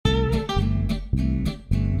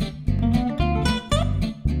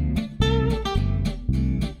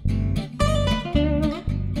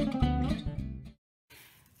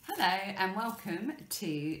and welcome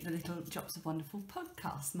to the Little Drops of Wonderful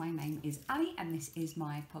podcast. My name is Ali and this is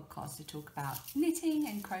my podcast to talk about knitting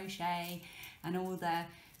and crochet and all the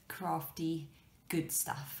crafty good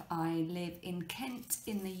stuff. I live in Kent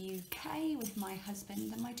in the UK with my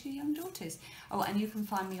husband and my 2 young daughters. Oh, and you can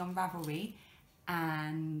find me on Ravelry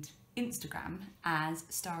and Instagram as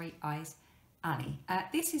Starry Eyes Ali.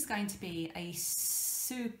 This is going to be a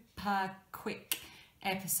super quick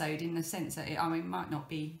episode in the sense that it might not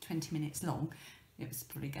be 20 minutes long. It was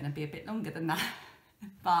probably going to be a bit longer than that,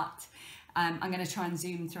 but I'm going to try and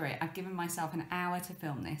zoom through it. I've given myself an hour to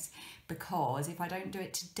film this because if I don't do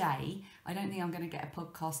it today, I don't think I'm going to get a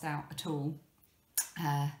podcast out at all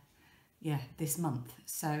this month.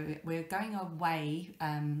 So we're going away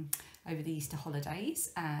over the Easter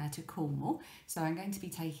holidays to Cornwall, so I'm going to be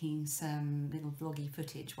taking some little vloggy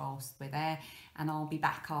footage whilst we're there, and I'll be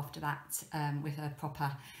back after that with a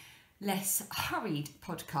proper, less hurried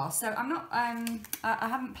podcast. So I'm not I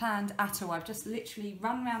haven't planned at all. I've just literally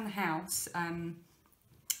run around the house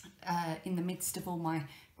in the midst of all my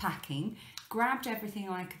packing, grabbed everything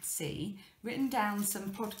I could see, written down some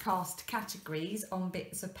podcast categories on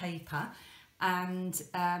bits of paper, and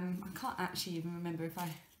I can't actually even remember if I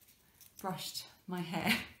brushed my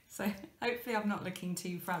hair, so hopefully I'm not looking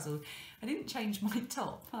too frazzled. I didn't change my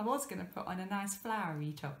top. I was going to put on a nice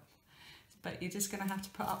flowery top, but you're just going to have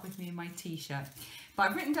to put up with me in my t-shirt. But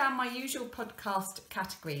I've written down my usual podcast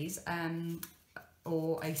categories,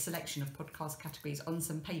 or a selection of podcast categories on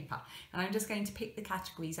some paper, and I'm just going to pick the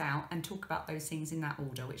categories out and talk about those things in that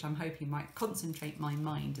order, which I'm hoping might concentrate my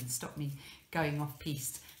mind and stop me going off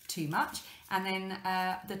piste too much. And then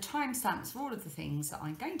the timestamps for all of the things that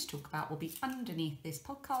I'm going to talk about will be underneath this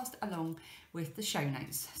podcast along with the show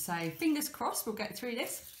notes. So fingers crossed we'll get through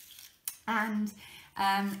this, and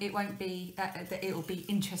it won't be it will be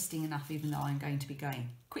interesting enough, even though I'm going to be going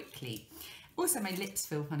quickly. Also, my lips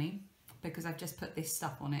feel funny because I've just put this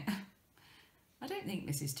stuff on it. I don't think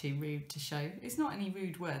this is too rude to show. It's not any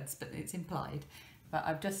rude words, but it's implied. But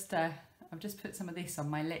I've just put some of this on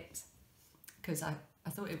my lips because I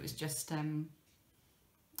thought it was just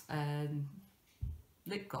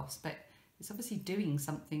lip gloss, but it's obviously doing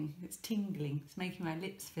something. It's tingling. It's making my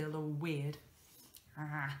lips feel all weird.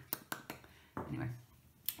 Anyway,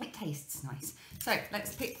 it tastes nice. So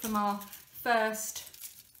let's pick from our first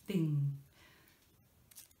thing.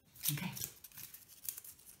 Okay.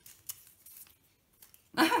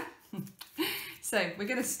 So we're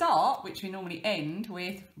going to start, which we normally end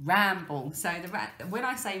with, Ramble. So when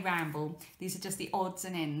I say Ramble, these are just the odds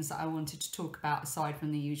and ends that I wanted to talk about aside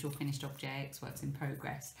from the usual finished objects, works in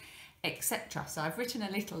progress, etc. So I've written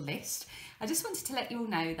a little list. I just wanted to let you all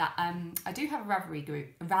know that I do have a Ravelry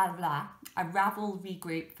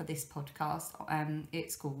group for this podcast.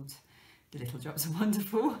 It's called The Little Drops of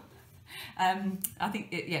Wonderful. I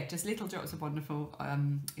think, just Little Drops of Wonderful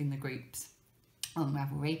in the groups on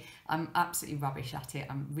Ravelry. I'm absolutely rubbish at it.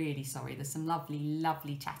 I'm really sorry. There's some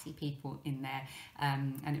lovely chatty people in there,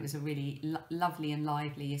 and it was a really lovely and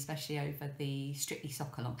lively, especially over the Strictly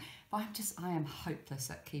Sock Along. But I am hopeless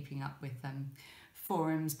at keeping up with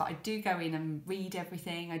forums, but I do go in and read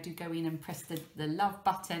everything. I do go in and press the love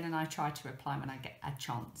button, and I try to reply when I get a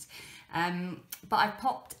chance. But I've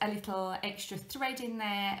popped a little extra thread in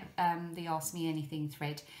there, the Ask Me Anything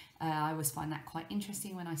thread. I always find that quite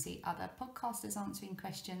interesting when I see other podcasters answering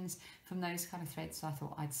questions from those kind of threads, so I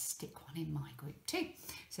thought I'd stick one in my group too.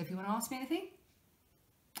 So if you want to ask me anything,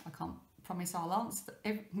 I can't promise I'll answer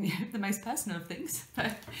the most personal of things,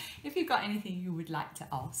 but if you've got anything you would like to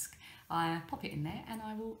ask, pop it in there and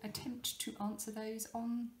I will attempt to answer those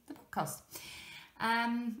on the podcast.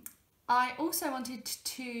 I also wanted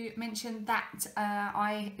to mention that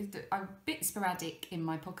I'm a bit sporadic in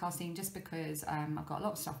my podcasting just because I've got a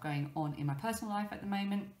lot of stuff going on in my personal life at the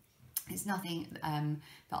moment. It's nothing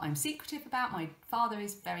that I'm secretive about. My father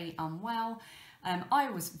is very unwell. I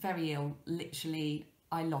was very ill, literally.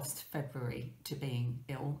 I lost February to being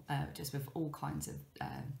ill, just with all kinds of,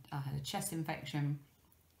 I had a chest infection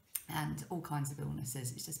and all kinds of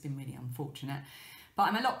illnesses. It's just been really unfortunate. But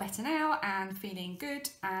I'm a lot better now and feeling good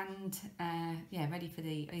and ready for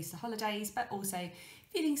the Easter holidays, but also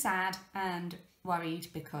feeling sad and worried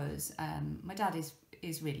because my dad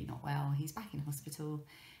is really not well. He's back in hospital,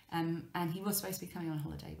 and he was supposed to be coming on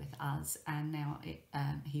holiday with us, and now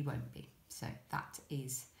he won't be. So that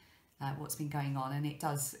is what's been going on, and it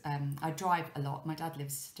does. I drive a lot. My dad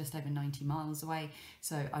lives just over 90 miles away,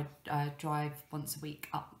 so I drive once a week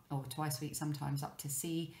up, or twice a week sometimes, up to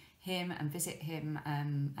see him and visit him,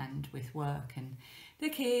 and with work and the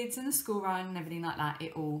kids and the school run and everything like that,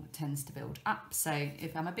 it all tends to build up. So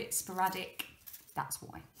if I'm a bit sporadic, that's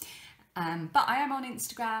why. But I am on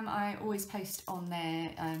Instagram. I always post on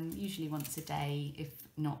there, usually once a day, if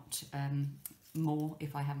not more,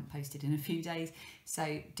 if I haven't posted in a few days.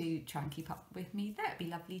 So do try and keep up with me there. It'd be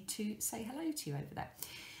lovely to say hello to you over there.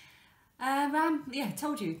 Yeah,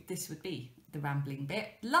 told you this would be the rambling bit.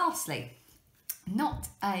 Lastly, not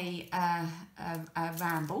a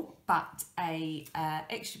ramble, but a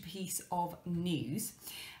extra piece of news.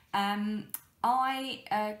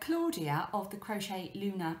 Claudia of the Crochet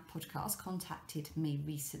Luna Podcast contacted me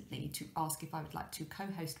recently to ask if I would like to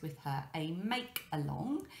co-host with her a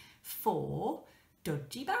make-along for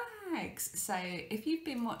Dodgy Bags. So if you've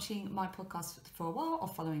been watching my podcast for a while or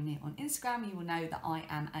following me on Instagram, you will know that I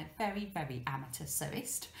am a very, very amateur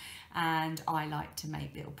sewist, and I like to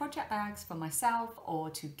make little project bags for myself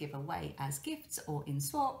or to give away as gifts or in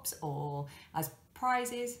swaps or as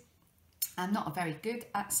prizes. I'm not very good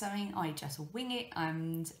at sewing, I just wing it,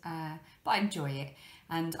 and but I enjoy it,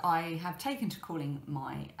 and I have taken to calling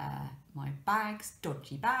my my bags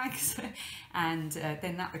Dodgy Bags, and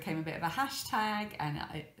then that became a bit of a hashtag,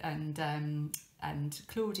 and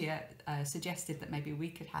Claudia suggested that maybe we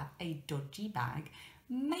could have a Dodgy Bag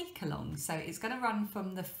make along. So it's going to run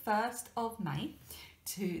from the 1st of May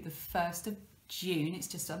to the 1st of June. It's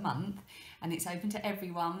just a month, and it's open to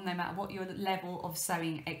everyone, no matter what your level of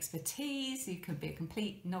sewing expertise. You could be a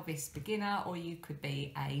complete novice beginner, or you could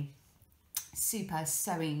be a super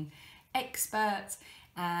sewing expert,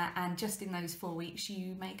 and just in those 4 weeks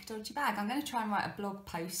you make a Dodgy Bag. I'm going to try and write a blog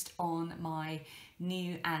post on my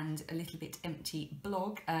new and a little bit empty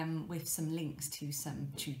blog with some links to some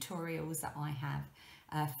tutorials that I have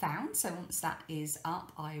found. So once that is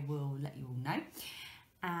up, I will let you all know.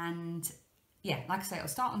 And yeah, like I say, it'll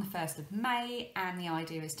start on the 1st of May, and the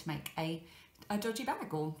idea is to make a Dodgy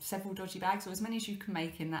Bag, or several Dodgy Bags, or as many as you can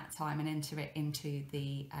make in that time, and enter it into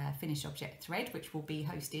the finished object thread, which will be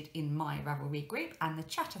hosted in my Ravelry group, and the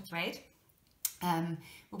chatter thread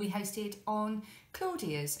will be hosted on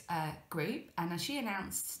Claudia's group. And as she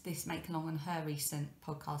announced this make along on her recent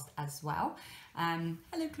podcast as well.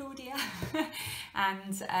 Hello Claudia.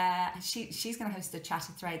 And she's going to host a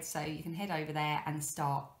chatter thread, so you can head over there and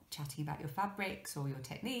start chatting about your fabrics or your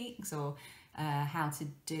techniques, or how to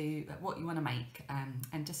do what you want to make,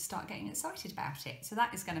 and just start getting excited about it. So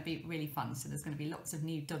that is going to be really fun. So there's going to be lots of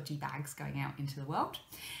new Dodgy Bags going out into the world.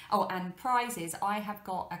 Oh, and prizes, I have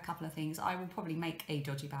got a couple of things. I will probably make a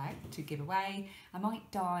Dodgy Bag to give away. I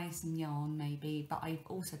might dye some yarn maybe, but I've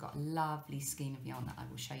also got a lovely skein of yarn that I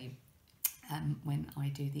will show you when I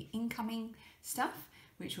do the incoming stuff,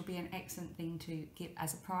 which will be an excellent thing to give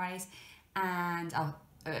as a prize. And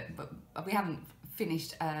but we haven't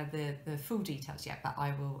finished the full details yet, but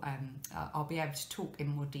I will I'll be able to talk in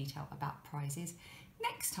more detail about prizes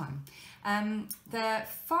next time. The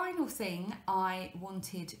final thing I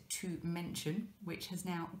wanted to mention, which has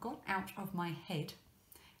now gone out of my head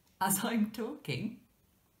as I'm talking,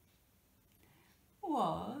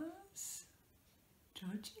 was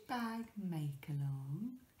Dodgy Bag make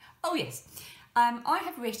along. Oh yes. I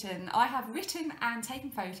have written and taken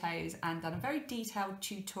photos and done a very detailed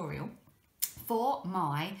tutorial for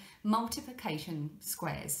my multiplication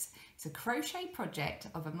squares. It's a crochet project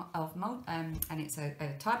and it's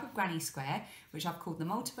a type of granny square, which I've called the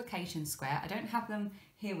multiplication square. I don't have them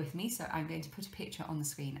here with me, so I'm going to put a picture on the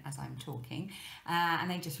screen as I'm talking, and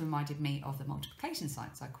they just reminded me of the multiplication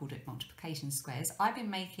sign, so I called it multiplication squares. I've been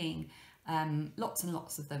making lots and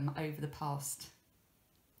lots of them over the past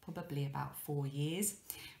probably about 4 years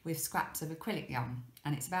with scraps of acrylic yarn,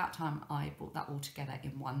 and it's about time I brought that all together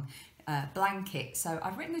in one blanket. So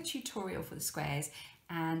I've written a tutorial for the squares,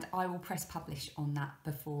 and I will press publish on that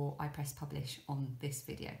before I press publish on this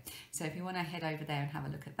video. So if you want to head over there and have a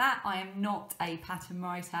look at that. I am not a pattern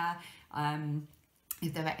writer.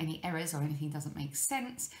 If there are any errors or anything doesn't make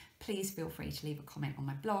sense, please feel free to leave a comment on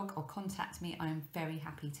my blog or contact me. I am very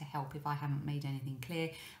happy to help if I haven't made anything clear.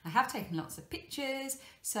 I have taken lots of pictures,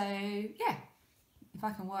 so yeah, if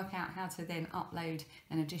I can work out how to then upload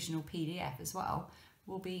an additional PDF as well,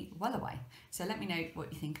 we'll be well away. So let me know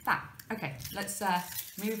what you think of that. Okay, let's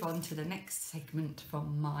move on to the next segment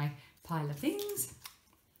from my pile of things.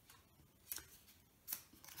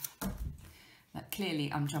 But clearly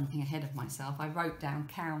I'm jumping ahead of myself. I wrote down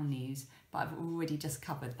cow news, but I've already just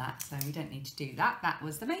covered that, so we don't need to do that. That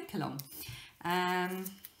was the make along.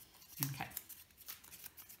 Okay.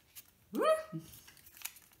 Woo!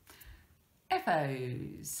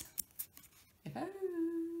 FOs.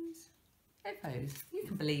 You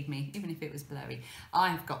can believe me, even if it was blurry.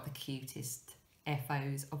 I've got the cutest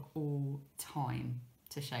FOs of all time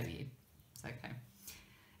to show you. It's okay.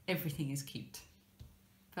 Everything is cute.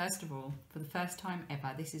 first of all, for the first time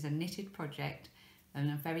ever, this is a knitted project and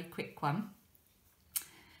a very quick one.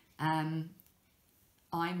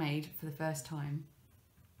 I made for the first time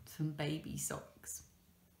some baby socks.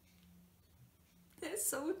 They're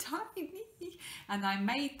so tiny, and I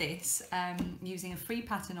made this using a free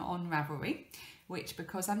pattern on Ravelry, which,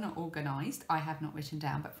 because I'm not organised, I have not written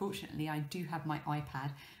down, but fortunately I do have my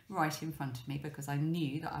iPad right in front of me because I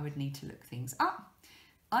knew that I would need to look things up.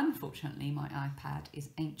 Unfortunately, my iPad is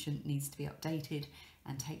ancient, needs to be updated,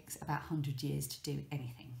 and takes about 100 years to do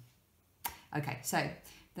anything. Okay, so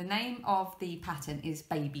the name of the pattern is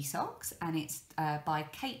Baby Socks, and it's by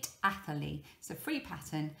Kate Atherley. It's a free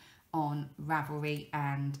pattern on Ravelry,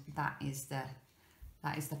 and that is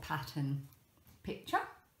the pattern picture.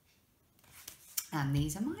 And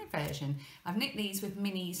these are my version. I've knit these with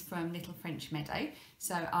minis from Little French Meadow.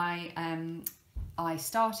 So I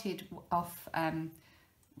started off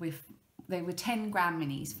with, they were 10 gram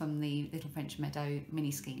minis from the Little French Meadow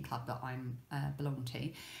mini skein club that I'm belong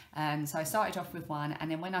to. So I started off with one, and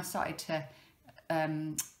then when I started to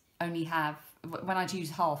only have, when I'd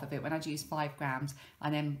used half of it, when I'd used 5 grams,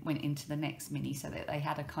 I then went into the next mini so that they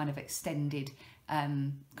had a kind of extended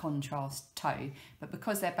contrast toe. But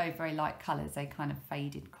because they're both very light colours, they kind of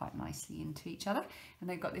faded quite nicely into each other. And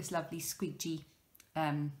they've got this lovely squidgy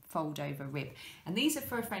fold over rib. And these are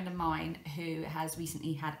for a friend of mine who has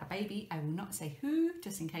recently had a baby. I will not say who,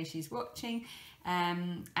 just in case she's watching.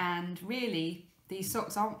 And really, these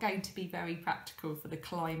socks aren't going to be very practical for the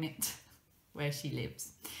climate where she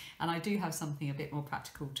lives. And I do have something a bit more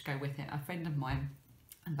practical to go with it. A friend of mine,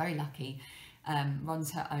 I'm very lucky,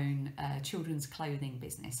 runs her own children's clothing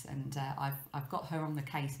business, and I've got her on the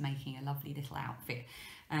case making a lovely little outfit.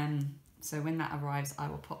 So when that arrives, I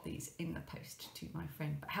will pop these in the post to my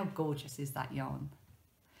friend. But how gorgeous is that yarn?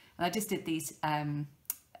 And I just did these one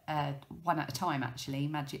at a time, actually,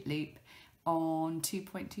 magic loop, on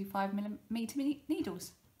 2.25mm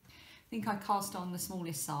needles. I think I cast on the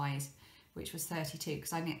smallest size, which was 32,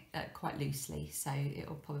 because I knit quite loosely, so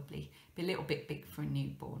it'll probably be a little bit big for a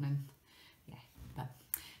newborn. And yeah, but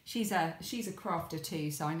she's a crafter too,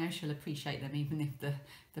 so I know she'll appreciate them even if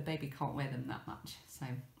the baby can't wear them that much. So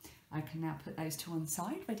I can now put those to one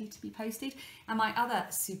side, ready to be posted. And my other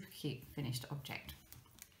super cute finished object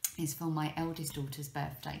is for my eldest daughter's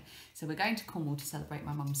birthday. So we're going to Cornwall to celebrate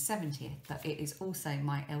my mum's 70th, but it is also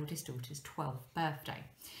my eldest daughter's 12th birthday.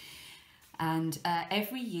 And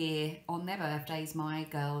every year on their birthdays, my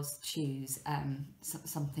girls choose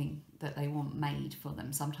something that they want made for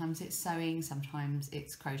them. Sometimes it's sewing, sometimes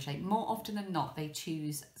it's crochet. More often than not, they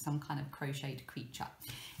choose some kind of crocheted creature.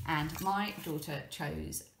 And my daughter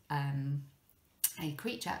chose a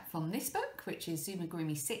creature from this book, which is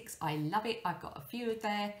Zoomigurumi 6. I love it. I've got a few of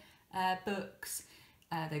their books.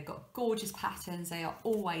 They've got gorgeous patterns. They are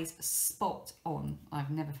always spot on. I've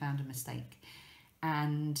never found a mistake.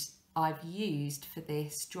 And I've used for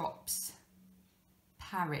this Drops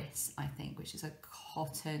Paris, I think, which is a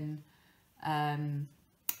cotton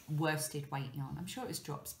worsted weight yarn. I'm sure it was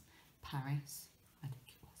Drops Paris, I think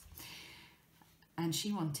it was. And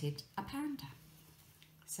she wanted a panda.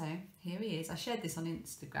 So here he is. I shared this on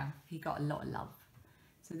Instagram. He got a lot of love.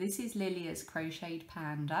 So this is Lilia's crocheted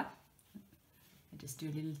panda. I just do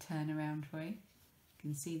a little turn around for you. You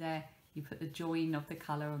can see there, you put the join of the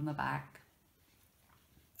colour on the back.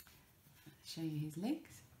 Show you his legs,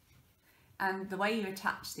 and the way you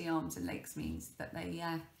attach the arms and legs means that they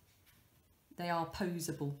are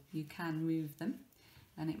posable. You can move them,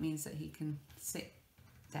 and it means that he can sit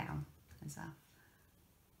down as well.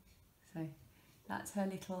 So that's her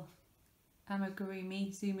little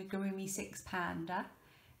amigurumi, Zoomigurumi 6 panda,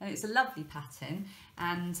 and it's a lovely pattern.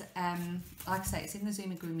 And like I say, it's in the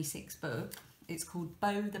Zoomigurumi 6 book. It's called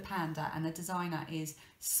Bo the Panda, and the designer is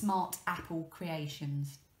Smart Apple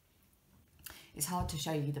Creations. It's hard to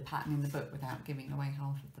show you the pattern in the book without giving away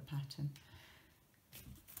half of the pattern.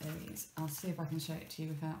 There it is. I'll see if I can show it to you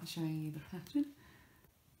without showing you the pattern.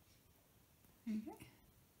 There you go.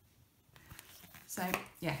 So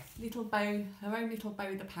yeah, little Bo, her own little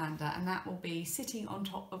Bo the panda, and that will be sitting on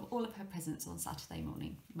top of all of her presents on Saturday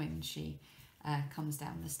morning when she comes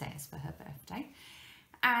down the stairs for her birthday.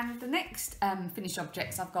 And the next finished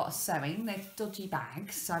objects I've got are sewing. They're dodgy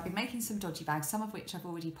bags. So I've been making some dodgy bags, some of which I've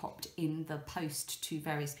already popped in the post to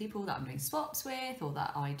various people that I'm doing swaps with, or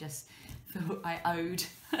that I just thought I owed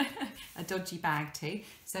a dodgy bag to.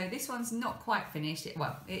 So this one's not quite finished.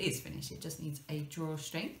 Well, it is finished. It just needs a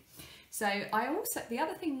drawstring. So I also, the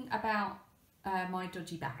other thing about my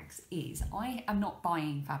dodgy bags is I am not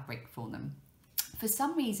buying fabric for them. For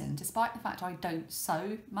some reason, despite the fact I don't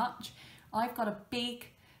sew much, I've got a big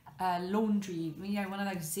laundry, you know, one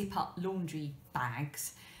of those zip up laundry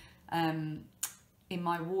bags in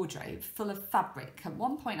my wardrobe full of fabric. At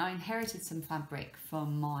one point I inherited some fabric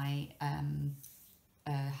from my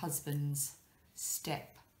husband's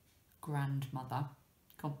step grandmother,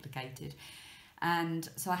 complicated, and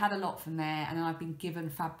so I had a lot from there, and I've been given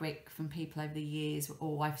fabric from people over the years,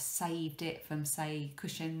 or I've saved it from, say,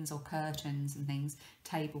 cushions or curtains and things,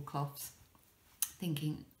 tablecloths,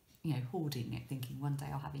 thinking, you know, hoarding it, thinking one day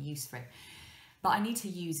I'll have a use for it. But I need to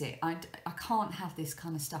use it. I can't have this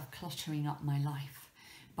kind of stuff cluttering up my life,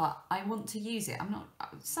 but I want to use it.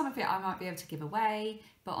 Some of it I might be able to give away,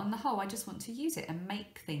 but on the whole I just want to use it and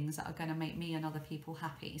make things that are going to make me and other people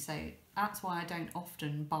happy. So that's why I don't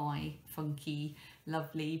often buy funky,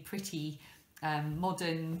 lovely, pretty,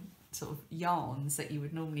 modern sort of yarns that you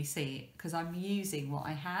would normally see, because I'm using what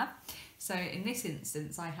I have. So in this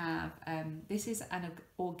instance I have, this is an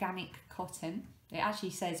organic cotton. It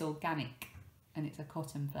actually says organic, and it's a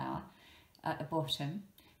cotton flower at the bottom,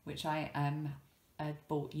 which I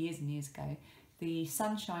bought years and years ago. The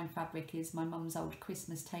sunshine fabric is my mum's old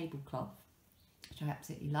Christmas tablecloth, which I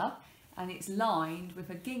absolutely love, and it's lined with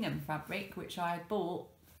a gingham fabric which I had bought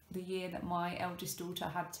the year that my eldest daughter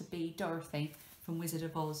had to be Dorothy from Wizard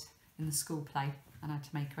of Oz in the school play, and I had to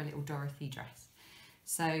make her a little Dorothy dress.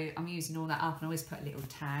 So I'm using all that up, and I always put a little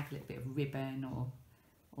tag, a little bit of ribbon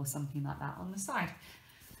or something like that on the side.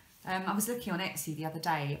 I was looking on Etsy the other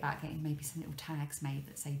day about getting maybe some little tags made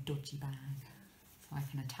that say Dodgy Bag, so I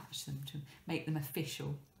can attach them to make them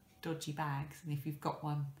official dodgy bags. And if you've got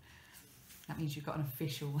one, that means you've got an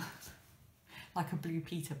official one, like a Blue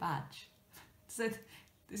Peter badge. So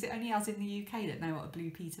is it only us in the UK that know what a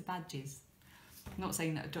Blue Peter badge is? I'm not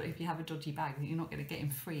saying that if you have a dodgy bag that you're not going to get him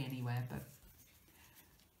free anywhere, but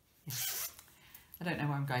yeah. I don't know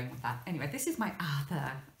where I'm going with that. Anyway, this is my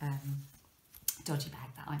other dodgy bag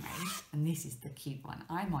that I made, and this is the cute one.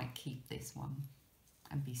 I might keep this one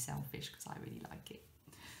and be selfish because I really like it.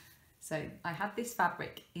 So I had this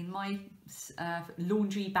fabric in my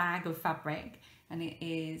laundry bag of fabric, and it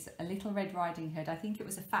is a Little Red Riding Hood. I think it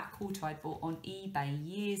was a fat quarter I'd bought on eBay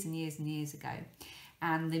years and years and years ago.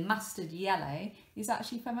 And the mustard yellow is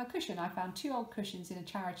actually from a cushion. I found 2 old cushions in a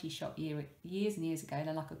charity shop years and years ago.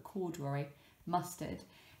 They're like a corduroy mustard,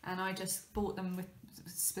 and I just bought them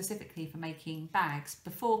specifically for making bags.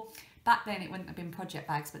 Back then it wouldn't have been project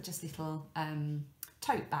bags, but just little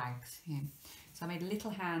tote bags. You know. So I made a little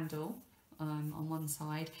handle on one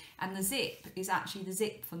side, and the zip is actually the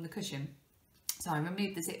zip from the cushion. So I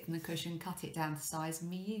removed the zip from the cushion, cut it down to size,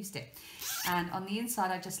 and reused it. And on the inside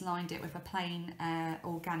I just lined it with a plain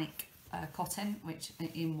organic cotton, which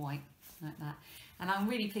in white, like that. And I'm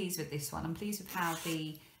really pleased with this one. I'm pleased with how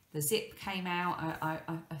the zip came out.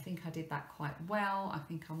 I think I did that quite well. I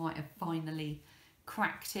think I might have finally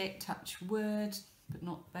cracked it, touch wood, but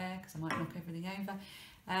not there because I might knock everything over.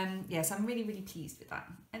 Yes, I'm really, really pleased with that.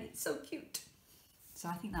 And it's so cute. So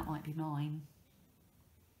I think that might be mine.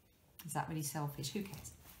 Is that really selfish? Who cares?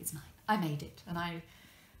 It's mine. I made it, and I'm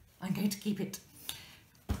going to keep it.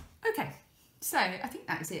 Okay, so I think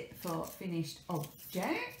that is it for finished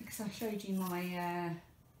objects. I showed you my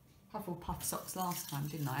Hufflepuff socks last time,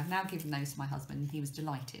 didn't I? I've now given those to my husband, and he was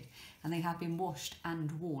delighted. And they have been washed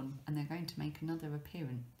and worn, and they're going to make another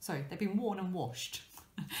appearance. Sorry, they've been worn and washed,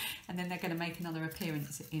 and then they're going to make another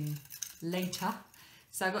appearance in later.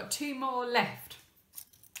 So I've got 2 more left.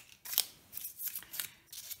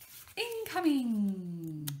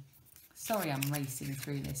 Incoming! Sorry I'm racing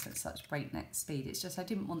through this at such breakneck speed. It's just I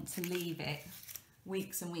didn't want to leave it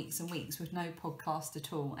weeks and weeks and weeks with no podcast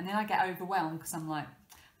at all. And then I get overwhelmed because I'm like,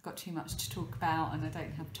 I've got too much to talk about and I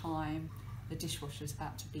don't have time. The dishwasher's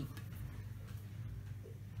about to beep.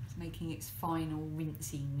 It's making its final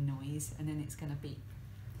rinsing noise, and then it's going to beep.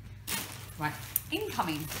 Right,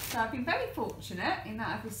 incoming. So I've been very fortunate in that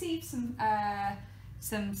I've received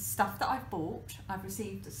some stuff that I've bought. I've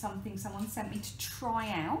received something someone sent me to try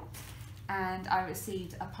out, and I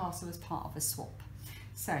received a parcel as part of a swap.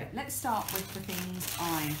 So let's start with the things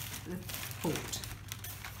I bought.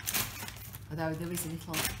 Although there is a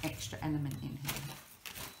little extra element in here.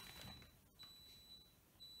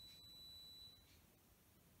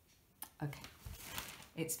 Okay,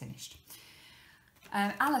 it's finished.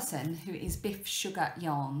 Alison, who is Biff Sugar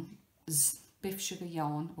Yarns, Biff Sugar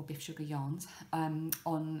Yarn or Biff Sugar Yarns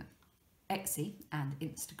on Etsy and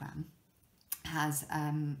Instagram, has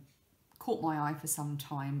caught my eye for some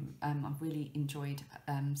time. I've really enjoyed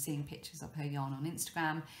seeing pictures of her yarn on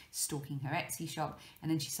Instagram, stalking her Etsy shop,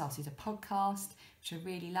 and then she started a podcast, which I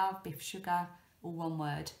really love, Biff Sugar, all one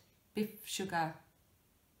word, Biff Sugar,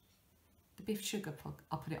 the Biff Sugar pod.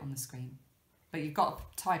 I'll put it on the screen. but you've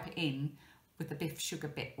got to type it in with the Biff Sugar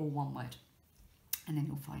bit, all one word, and then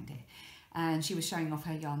you'll find it. And she was showing off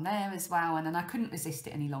her yarn there as well, and then I couldn't resist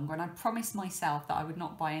it any longer, and I promised myself that I would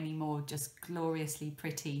not buy any more just gloriously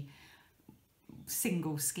pretty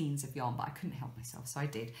single skeins of yarn, but I couldn't help myself, so I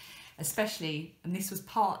did. Especially, and this was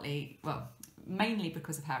partly, well, mainly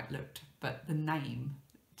because of how it looked, but the name,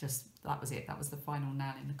 just, that was it, that was the final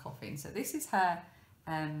nail in the coffin. So this is her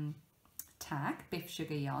tag, Biff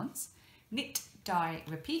Sugar Yarns, knit, dye,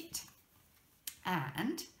 repeat,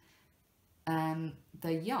 and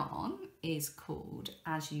the yarn is called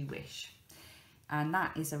As You Wish, and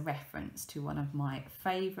that is a reference to one of my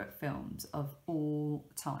favourite films of all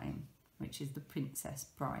time, which is The Princess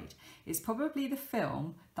Bride. It's probably the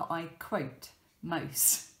film that I quote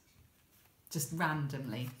most, just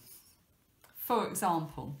randomly. For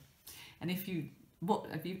example, and if you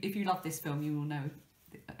love this film, you will know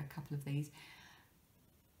a couple of these.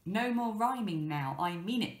 No more rhyming now, I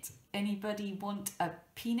mean it. Anybody want a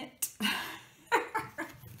peanut?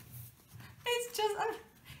 It's just,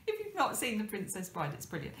 if you've not seen The Princess Bride, it's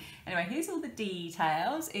brilliant. Anyway, here's all the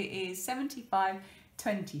details. It is 75-25.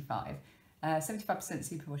 75%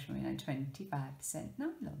 superwash merino, 25%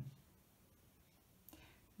 nylon.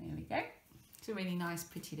 There we go. It's a really nice,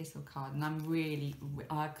 pretty little card, and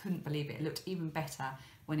I couldn't believe it. It looked even better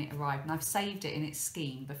when it arrived, and I've saved it in its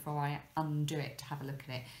skein before I undo it to have a look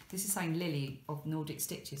at it. This is something Lily of Nordic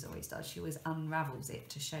Stitches always does. She always unravels it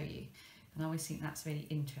to show you, and I always think that's really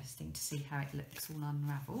interesting to see how it looks all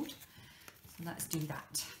unravelled. So let's do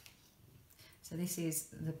that. So this is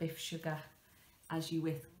the Biff Sugar As You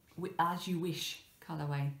Wish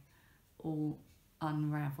colourway, all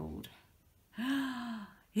unravelled.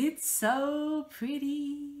 It's so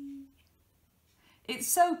pretty. It's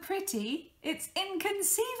so pretty, it's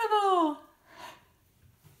inconceivable.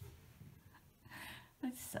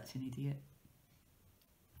 I'm such an idiot.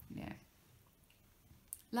 Yeah.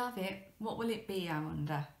 Love it. What will it be, I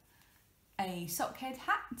wonder? A sockhead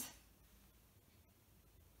hat?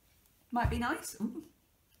 Might be nice. Ooh,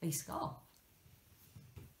 a scarf.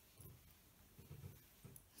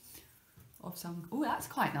 Of some, oh, that's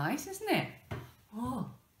quite nice, isn't it? Oh,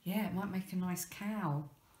 yeah, it might make a nice cow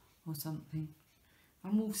or something.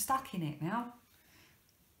 I'm all stuck in it now.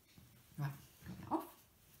 Right, got that off.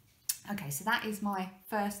 Okay, so that is my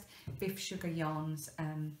first Biff Sugar Yarns.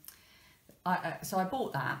 So I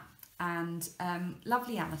bought that, and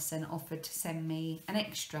lovely Alison offered to send me an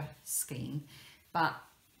extra skein, but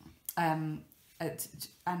and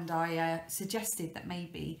I suggested that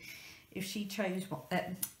maybe if she chose what,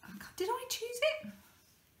 did I choose it?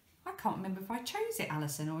 I can't remember if I chose it,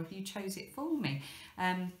 Alison, or if you chose it for me.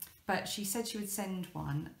 But she said she would send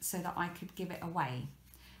one so that I could give it away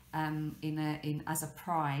as a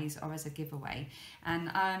prize or as a giveaway. And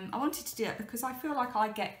I wanted to do it because I feel like I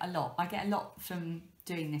get a lot from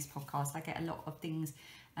doing this podcast. I get a lot of things,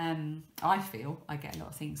 I feel I get a lot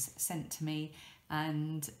of things sent to me,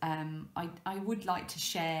 and I would like to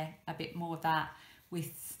share a bit more of that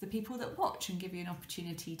with the people that watch and give you an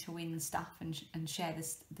opportunity to win stuff and share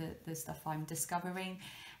the stuff I'm discovering,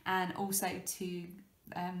 and also to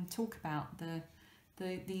talk about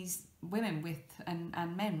these women with and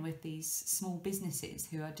men with these small businesses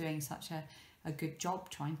who are doing such a good job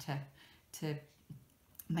trying to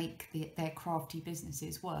make their crafty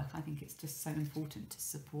businesses work. I think it's just so important to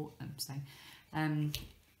support them. So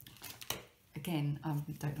again, I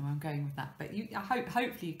don't know where I'm going with that, but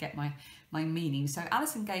hopefully you get my meaning. So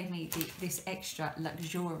Alison gave me this extra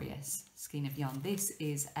luxurious skein of yarn. This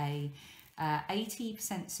is a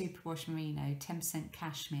 80% superwash merino, 10%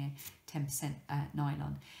 cashmere, 10%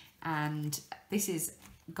 nylon, and this is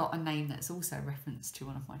got a name that's also a reference to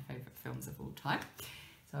one of my favourite films of all time.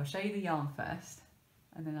 So I'll show you the yarn first,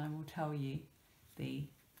 and then I will tell you the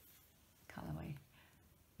colourway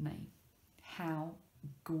name. How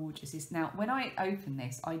gorgeous is now. When I opened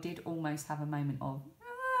this, I did almost have a moment of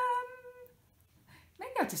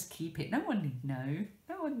maybe I'll just keep it. No one need know.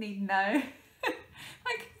 No one need know.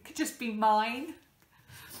 Like, it could just be mine.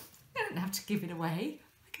 I don't have to give it away.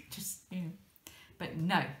 I could just, you know. But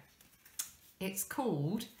no, it's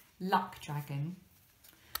called Luck Dragon,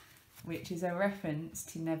 which is a reference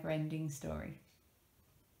to Never Ending Story.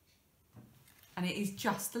 And it is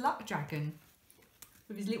just the Luck Dragon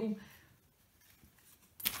with his little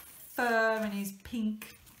fur and his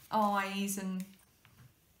pink eyes, and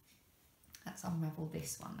let's unravel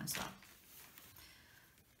this one as well.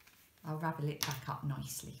 I'll ravel it back up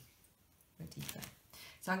nicely. Ready for.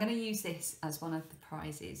 So I'm going to use this as one of the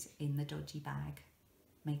prizes in the Dodgy Bag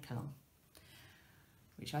make-along,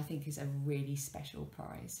 which I think is a really special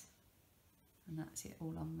prize. And that's it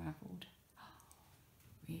all unravelled.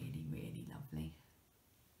 Really, really lovely.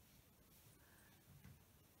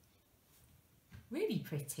 Really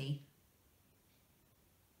pretty.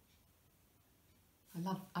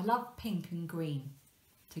 I love pink and green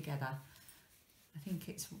together. I think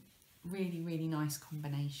it's really, really nice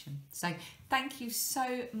combination. So thank you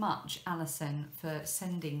so much, Alison, for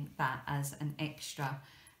sending that as an extra,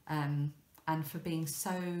 and for being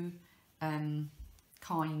so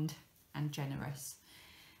kind and generous.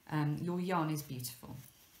 Your yarn is beautiful,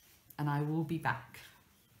 and I will be back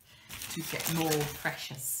to get more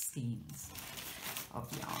precious skeins of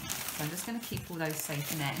yarn. So I'm just going to keep all those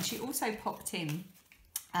safe in there. And she also popped in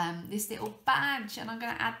this little badge, and I'm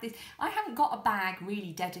going to add this. I haven't got a bag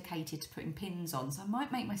really dedicated to putting pins on, so I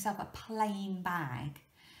might make myself a plain bag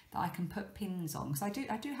that I can put pins on, because I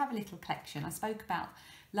do have a little collection. I spoke about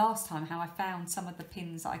last time how I found some of the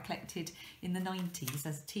pins that I collected in the 90s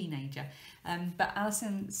as a teenager, but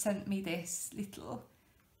Alison sent me this little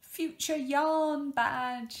future yarn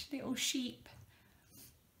badge, little sheep,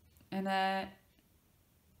 and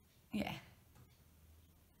yeah,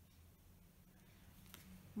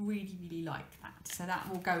 really, really like that. So that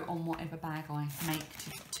will go on whatever bag I make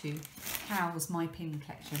to house my pin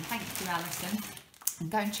collection. Thank you, Alison. And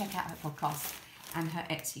go and check out her podcast and her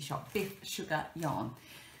Etsy shop, Biff Sugar Yarn.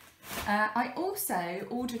 I also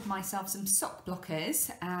ordered myself some sock blockers,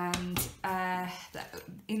 and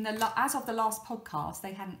as of the last podcast,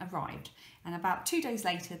 they hadn't arrived. And about 2 days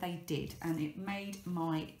later, they did, and it made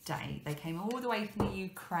my day. They came all the way from the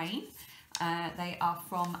Ukraine. They are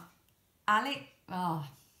from Alex. Oh,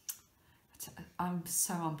 I'm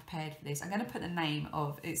so unprepared for this. I'm going to put the name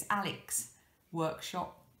of, it's Alex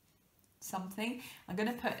Workshop something. I'm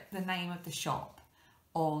going to put the name of the shop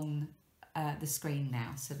on the screen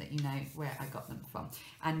now, so that you know where I got them from.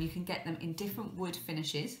 And you can get them in different wood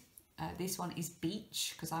finishes. This one is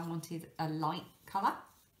beach, because I wanted a light colour.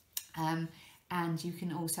 And you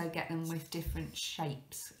can also get them with different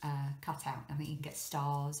shapes cut out. I think you can get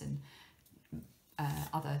stars and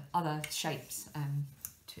other shapes.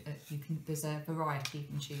 There's a variety you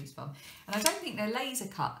can choose from. And I don't think they're laser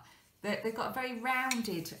cut. They've got a very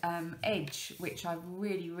rounded edge, which I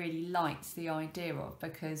really, really liked the idea of,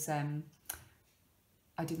 because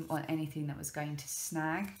I didn't want anything that was going to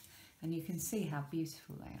snag. And you can see how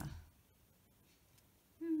beautiful they are.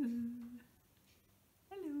 Ooh.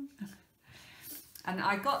 Hello. And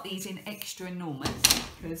I got these in extra enormous,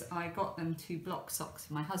 because I got them to block socks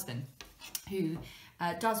for my husband, who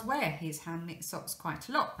does wear his hand knit socks quite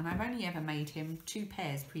a lot. And I've only ever made him 2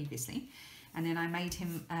 pairs previously. And then I made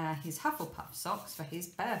him his Hufflepuff socks for his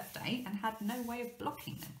birthday, and had no way of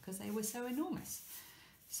blocking them because they were so enormous.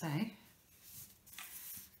 So,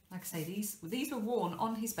 like I say, these were worn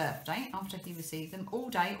on his birthday after he received them, all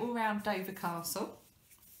day, all around Dover Castle.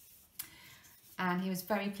 And he was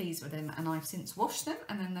very pleased with them, and I've since washed them,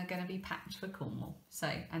 and then they're going to be packed for Cornwall.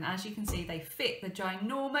 So, and as you can see, they fit the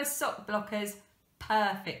ginormous sock blockers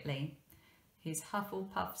perfectly. His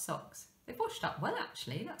Hufflepuff socks. They've washed up well,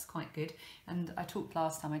 actually. That's quite good. And I talked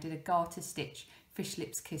last time, I did a garter stitch Fish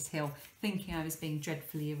Lips Kiss Hill, thinking I was being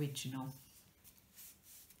dreadfully original,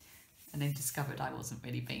 and then discovered I wasn't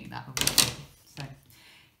really being that original. So,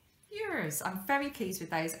 yours. I'm very pleased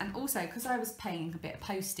with those. And also, because I was paying a bit of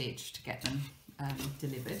postage to get them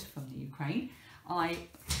delivered from the Ukraine, I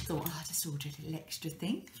thought, oh, I'll just order a little extra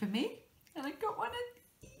thing for me. And I got one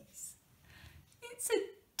of these. It's a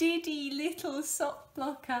diddy little sock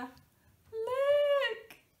blocker.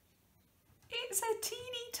 Look! It's a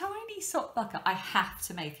teeny tiny sock blocker. I have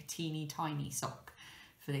to make a teeny tiny sock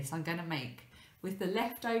for this. I'm going to make, with the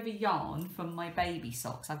leftover yarn from my baby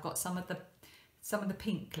socks, I've got some of the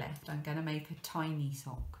pink left. I'm going to make a tiny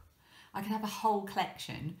sock. I can have a whole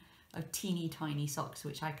collection of teeny tiny socks,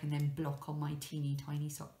 which I can then block on my teeny tiny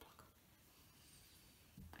sock blocker.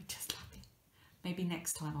 I just love it. Maybe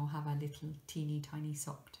next time I'll have a little teeny tiny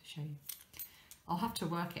sock to show you. I'll have to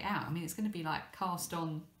work it out. I mean, it's going to be like cast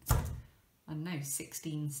on, I don't know,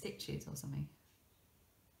 16 stitches or something.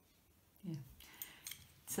 Yeah.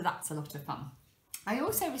 So that's a lot of fun. I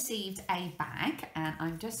also received a bag, and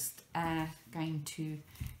I'm just going to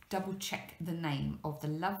double check the name of the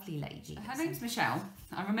lovely lady. Her name's Michelle.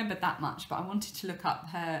 I remembered that much, but I wanted to look up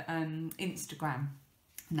her Instagram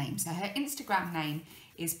name. So her Instagram name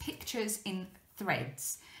is Pictures in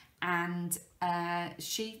Threads, and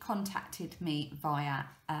she contacted me via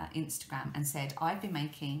Instagram and said, I've been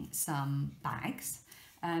making some bags.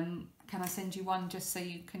 Can I send you one just so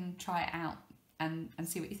you can try it out and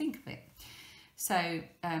see what you think of it? So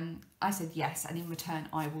I said yes, and in return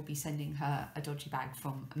I will be sending her a dodgy bag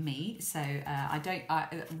from me. So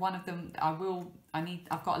one of them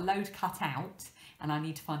I've got a load cut out, and I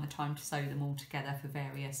need to find the time to sew them all together for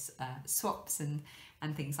various swaps and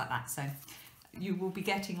things like that. So you will be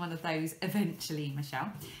getting one of those eventually,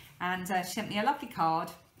 Michelle. And she sent me a lovely card,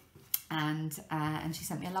 and she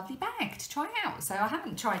sent me a lovely bag to try out. So I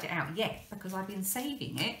haven't tried it out yet because I've been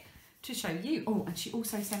saving it to show you. Oh, and she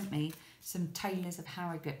also sent me some tailors of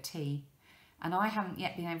Harrogate tea, and I haven't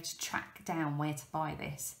yet been able to track down where to buy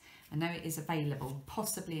this. I know it is available,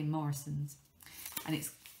 possibly in Morrison's, and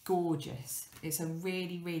it's gorgeous. It's a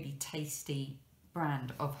really, really tasty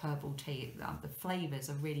brand of herbal tea. The flavours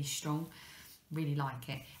are really strong, really like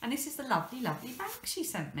it. And this is the lovely, lovely bag she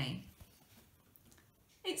sent me.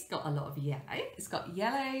 It's got a lot of yellow. It's got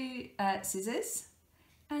yellow scissors,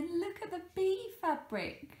 and look at the bee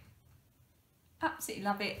fabric. Absolutely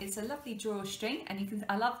love it. It's a lovely drawstring, and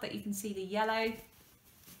I love that you can see the yellow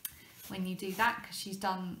when you do that, because she's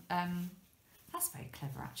done, that's very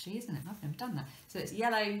clever actually, isn't it? I've never done that. So it's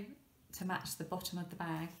yellow to match the bottom of the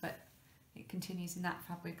bag, but it continues in that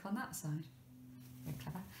fabric on that side. Very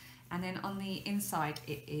clever. And then on the inside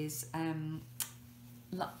it is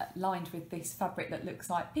lined with this fabric that looks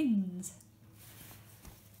like pins.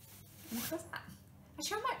 And what's that?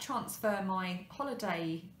 Actually, I might transfer my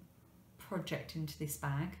holiday project into this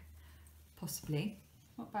bag, possibly.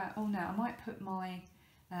 What about, oh no, I might put my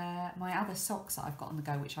my other socks that I've got on the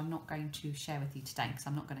go, which I'm not going to share with you today because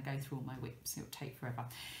I'm not going to go through all my whips, it'll take forever.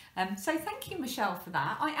 So thank you, Michelle, for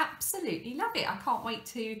that. I absolutely love it. I can't wait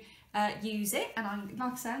to use it, and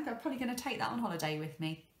like I said, I'm probably going to take that on holiday with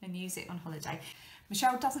me and use it on holiday.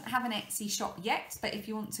 Michelle doesn't have an Etsy shop yet, but if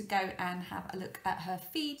you want to go and have a look at her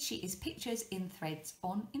feed, she is pictures in threads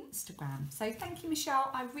on Instagram. So thank you, Michelle.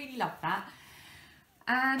 I really love that.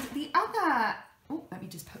 And the other, oh, let me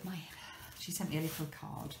just put my, she sent me a little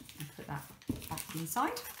card and put that back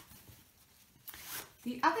inside.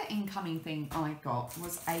 The other incoming thing I got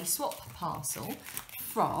was a swap parcel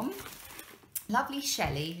from lovely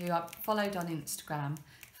Shelley, who I've followed on Instagram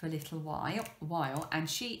for a little while, and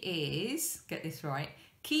she is, get this right,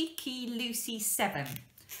 Kiki Lucy 7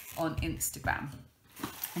 on Instagram,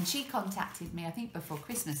 and she contacted me I think before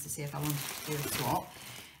Christmas to see if I wanted to do a swap,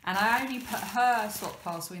 and I only put her swap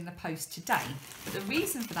parcel in the post today. But the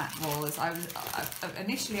reason for that was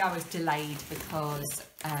initially I was delayed because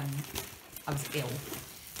I was ill,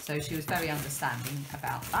 so she was very understanding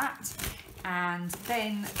about that. And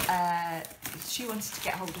then she wanted to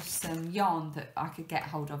get hold of some yarn that I could get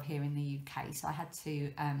hold of here in the UK, so I had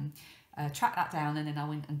to track that down, and then I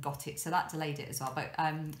went and got it, so that delayed it as well. But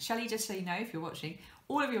Shelley, just so you know, if you're watching,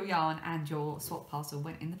 all of your yarn and your swap parcel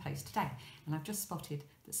went in the post today, and I've just spotted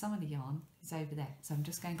that some of the yarn is over there, so I'm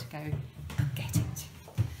just going to go and get it.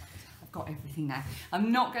 I've got everything now.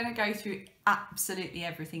 I'm not going to go through absolutely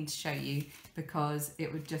everything to show you because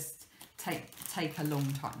it would just take a long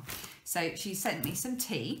time. So she sent me some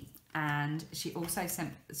tea, and she also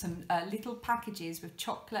sent some little packages with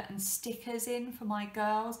chocolate and stickers in for my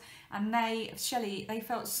girls, and Shelley, they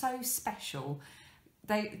felt so special.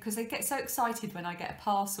 Because they get so excited when I get a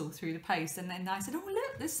parcel through the post, and then I said, oh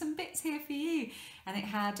look, there's some bits here for you, and it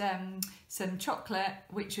had some chocolate,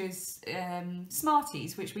 which was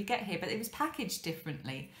Smarties, which we get here, but it was packaged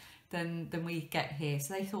differently than we get here,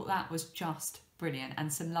 so they thought that was just brilliant,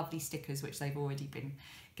 and some lovely stickers which they've already been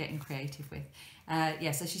getting creative with.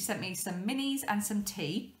 Yeah, so she sent me some minis and some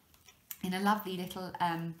tea in a lovely little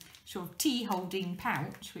sort of tea holding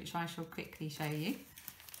pouch, which I shall quickly show you.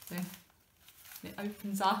 So it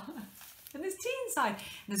opens up and there's tea inside,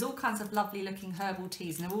 and there's all kinds of lovely looking herbal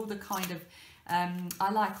teas, and they're all the kind of I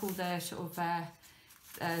like all the sort of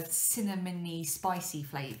cinnamony spicy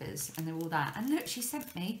flavours, and they're all that. And look, she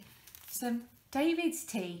sent me some David's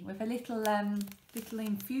tea with a little little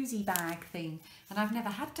infusey bag thing, and I've never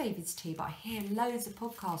had David's tea, but I hear loads of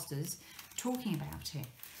podcasters talking about it,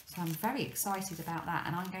 so I'm very excited about that,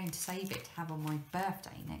 and I'm going to save it to have on my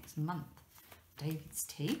birthday next month. David's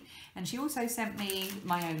tea. And she also sent me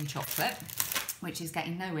my own chocolate, which is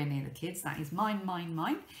getting nowhere near the kids. That is mine, mine,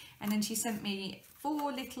 mine. And then she sent me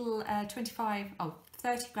 4 little 30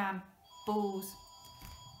 gram balls.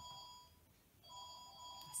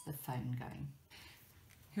 That's the phone going.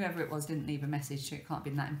 Whoever it was didn't leave a message, so it can't be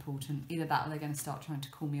that important. Either that, or they're going to start trying to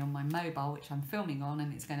call me on my mobile, which I'm filming on,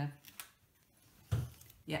 and it's going to...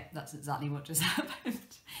 Yeah, that's exactly what just happened.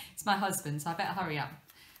 It's my husband, so I better hurry up.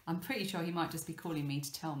 I'm pretty sure he might just be calling me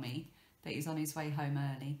to tell me that he's on his way home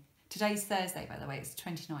early, Today's Thursday, by the way, it's the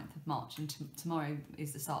 29th of March, and tomorrow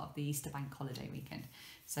is the start of the Easter bank holiday weekend.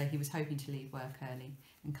 So he was hoping to leave work early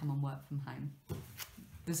and come and work from home.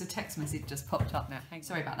 There's a text message just popped up now.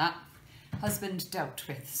 Sorry about that. Husband dealt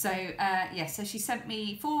with. So yeah, so she sent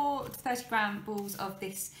me 4 30-gram balls of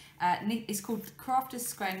this. It's called Crafter's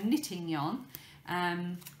Square knitting yarn,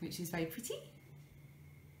 which is very pretty.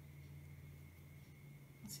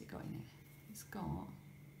 What's it got in it? It's got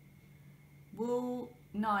wool,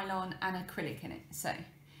 nylon and acrylic in it. So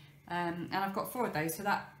and I've got 4 of those, so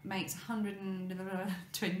that makes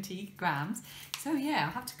 120 grams. So yeah,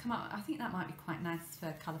 I'll have to come up. I think that might be quite nice for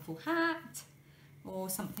a colourful hat or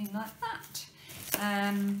something like that.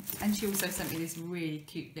 And she also sent me this really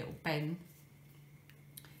cute little pen,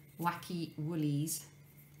 Wacky Woolies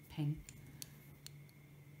pen.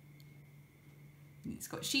 It's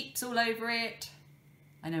got sheeps all over it.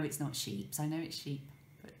 I know it's not sheeps, I know it's sheep,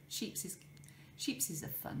 but sheeps is a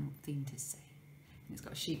fun thing to say. And it's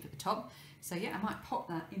got a sheep at the top. So yeah, I might pop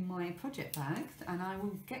that in my project bag and I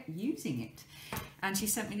will get using it. And she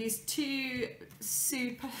sent me these 2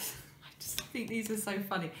 super, I just think these are so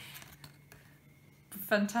funny,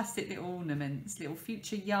 fantastic little ornaments, little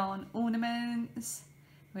future yarn ornaments,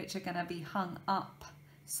 which are going to be hung up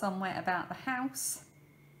somewhere about the house.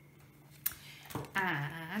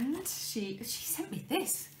 And she sent me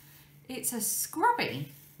this. It's a scrubby,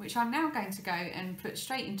 which I'm now going to go and put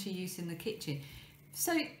straight into use in the kitchen.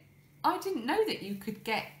 So I didn't know that you could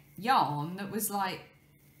get yarn that was like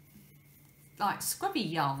scrubby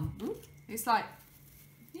yarn. Ooh, it's like,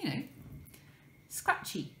 you know,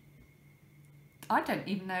 scratchy. I don't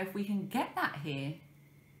even know if we can get that here.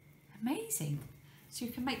 Amazing. So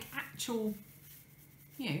you can make actual,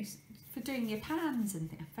 you know, for doing your pans and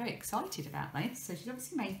things. I'm very excited about this. So she's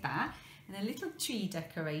obviously made that. And a little tree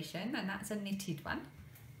decoration, and that's a knitted one.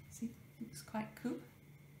 See, looks quite cool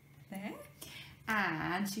there.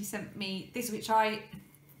 And she sent me this, which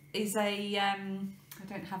is a, I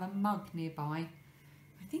don't have a mug nearby.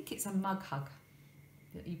 I think it's a mug hug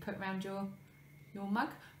that you put around your mug.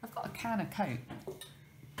 I've got a can of Coke.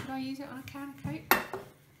 Could I use it on a can of Coke?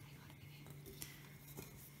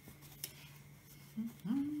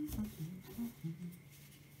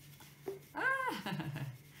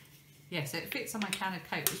 Yeah, so it fits on my can of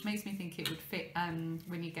Coke, which makes me think it would fit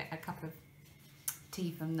when you get a cup of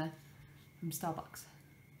tea from Starbucks.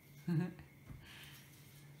 I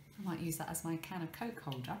might use that as my can of Coke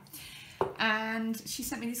holder. And she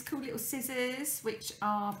sent me these cool little scissors, which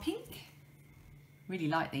are pink. Really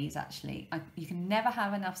like these actually. You can never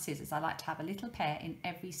have enough scissors. I like to have a little pair in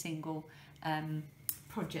every single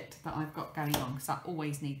project that I've got going on, because I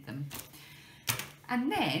always need them.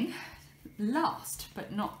 And then, last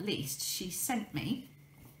but not least, she sent me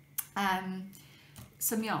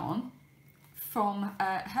some yarn from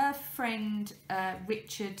her friend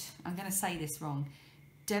Richard, I'm going to say this wrong,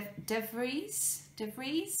 DeVries.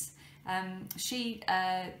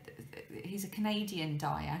 He's a Canadian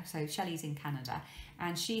dyer, so Shelley's in Canada,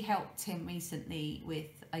 and she helped him recently with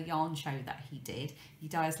a yarn show that he did. He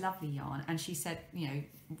dyes lovely yarn, and she said, you know,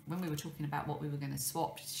 when we were talking about what we were going to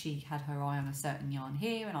swap, she had her eye on a certain yarn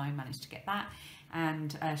here, and I managed to get that.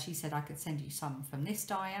 And she said I could send you some from this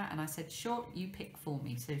dyer, and I said sure, you pick for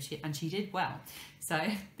me. So she did well. So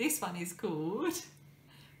this one is called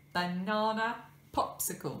Banana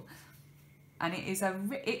Popsicle, and it's a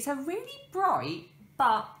really bright,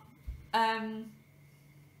 but I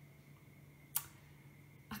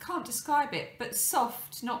can't describe it, but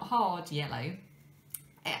soft, not hard yellow,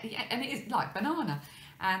 and it is like banana.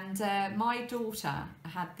 And my daughter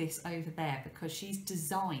had this over there because she's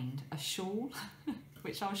designed a shawl,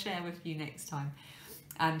 which I'll share with you next time.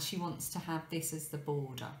 And she wants to have this as the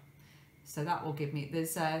border. So that will give me,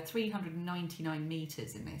 there's 399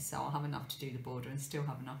 metres in this, so I'll have enough to do the border and still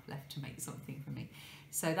have enough left to make something for me.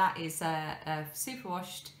 So that is a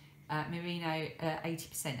superwashed merino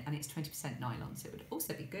 80%, and it's 20% nylon. So it would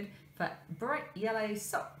also be good for bright yellow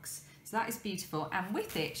socks. So that is beautiful. And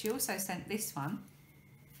with it, she also sent this one,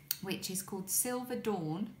 which is called Silver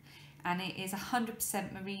Dawn, and it is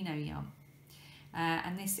 100% merino yarn.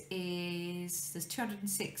 And this is, there's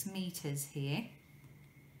 206 metres here.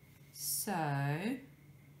 So,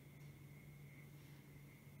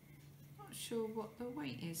 not sure what the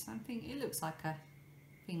weight is. I think it looks like a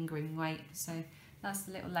fingering weight. So that's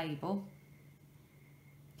the little label.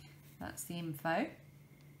 That's the info.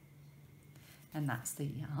 And that's the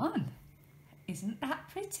yarn. Isn't that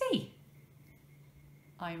pretty?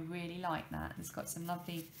 I really like that. It's got some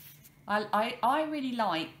lovely, I really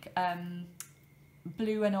like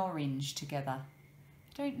blue and orange together.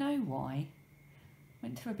 I don't know why.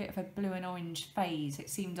 went through a bit of a blue and orange phase. It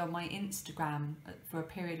seemed on my Instagram for a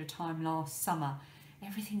period of time last summer,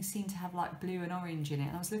 everything seemed to have like blue and orange in it.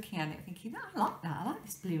 And I was looking at it thinking, I like that. I like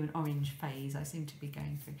this blue and orange phase I seem to be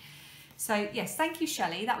going through. So yes, thank you,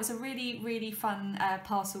 Shelley. That was a really, really fun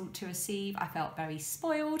parcel to receive. I felt very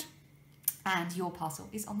spoiled, and your parcel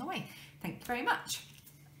is on the way. Thank you very much.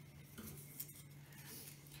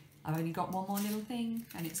 I've only got one more little thing,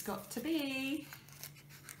 and it's got to be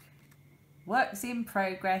works in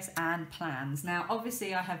progress and plans. Now,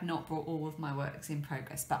 obviously, I have not brought all of my works in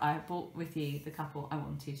progress, but I brought with you the couple I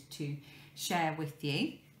wanted to share with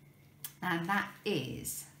you, and that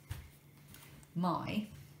is my...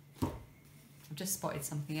 I've just spotted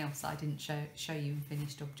something else that I didn't show you in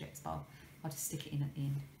finished objects, but I'll just stick it in at the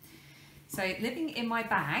end. So living in my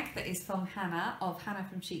bag that is from Hannah of Hannah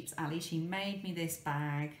from Sheep's Alley. She made me this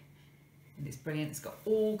bag and it's brilliant. It's got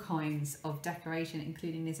all kinds of decoration,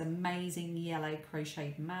 including this amazing yellow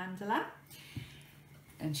crocheted mandala.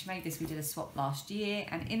 And she made this, we did a swap last year.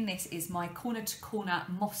 And in this is my corner to corner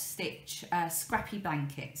moss stitch scrappy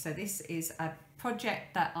blanket. So this is a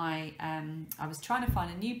project that I was trying to find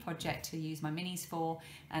a new project to use my minis for,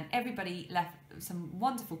 and everybody left some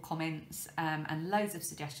wonderful comments and loads of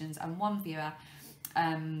suggestions, and one viewer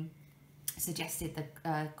suggested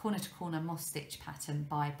the corner to corner moss stitch pattern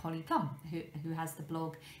by Polly Plum, who has the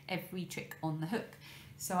blog Every Trick on the Hook.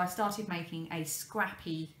 So I started making a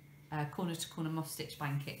scrappy corner to corner moss stitch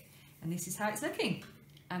blanket, and this is how it's looking,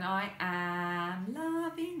 and I am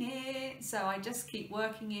loving it. So I just keep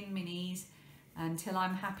working in minis until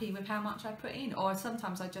I'm happy with how much I put in, or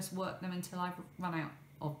sometimes I just work them until I've run out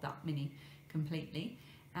of that mini completely,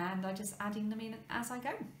 and I just adding them in as I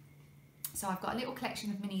go. So I've got a little collection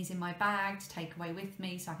of minis in my bag to take away with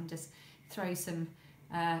me, so I can just throw some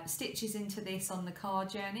stitches into this on the car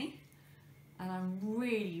journey, and I'm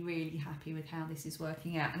really, really happy with how this is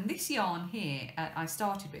working out. And this yarn here I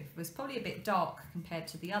started with was probably a bit dark compared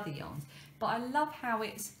to the other yarns, but I love how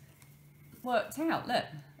it's worked out. Look,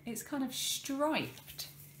 it's kind of striped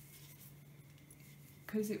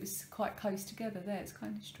because it was quite close together there. It's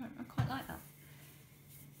kind of striped. I quite like that.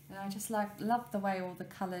 And I just love the way all the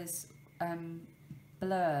colours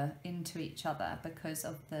blur into each other because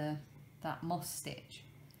of that moss stitch.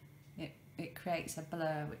 It creates a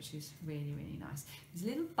blur which is really, really nice. There's a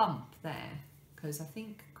little bump there because I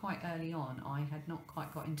think quite early on I had not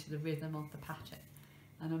quite got into the rhythm of the pattern,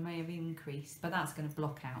 and I may have increased, but that's going to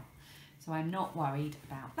block out. So I'm not worried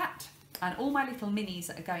about that. And all my little minis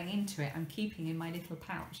that are going into it, I'm keeping in my little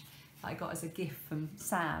pouch that I got as a gift from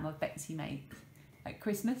Sam of Betsy Make at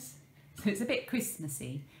Christmas. So it's a bit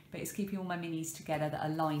Christmassy, but it's keeping all my minis together that are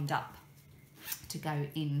lined up to go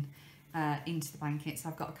in into the blanket. So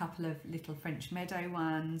I've got a couple of Little French Meadow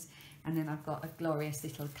ones, and then I've got a glorious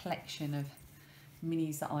little collection of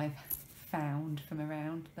minis that I've found from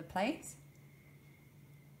around the place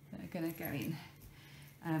that are going to go in.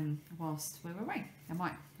 Whilst we're away, I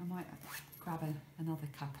might grab another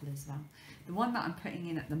couple as well. The one that I'm putting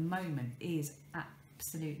in at the moment is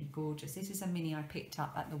absolutely gorgeous. This is a mini I picked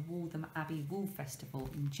up at the Waltham Abbey Wool Festival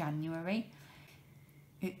in January.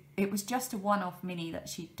 It was just a one-off mini that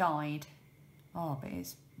she dyed. Oh, but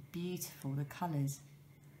it's beautiful, the colours.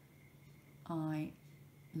 I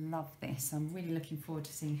love this. I'm really looking forward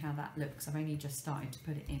to seeing how that looks. I've only just started to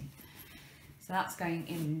put it in. So that's going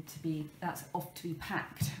in to be, that's off to be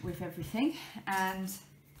packed with everything. And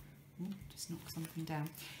just knock something down.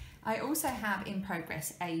 I also have in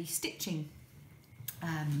progress a stitching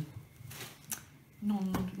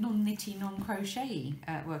non-knitty, non-crochet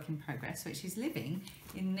work in progress, which is living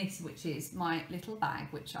in this, which is my little bag,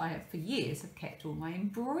 which I have for years have kept all my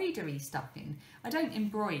embroidery stuff in. I don't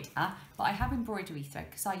embroider, but I have embroidery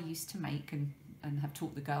thread because I used to make and have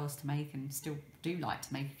taught the girls to make, and still do like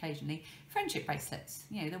to make occasionally, friendship bracelets,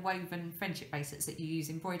 you know, the woven friendship bracelets that you use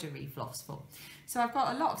embroidery floss for. So I've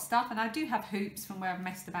got a lot of stuff, and I do have hoops from where I've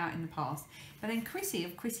messed about in the past. But then Chrissy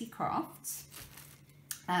of Chrissy Crafts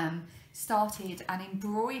started an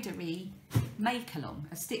embroidery make along,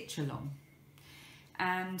 a stitch along,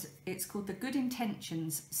 and it's called the Good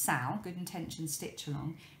Intentions SAL, Good Intentions Stitch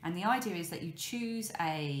Along. And the idea is that you choose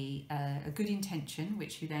a good intention,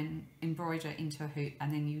 which you then embroider into a hoop,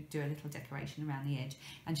 and then you do a little decoration around the edge.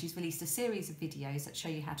 And she's released a series of videos that show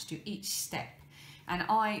you how to do each step. And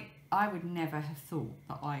I would never have thought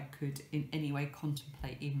that I could in any way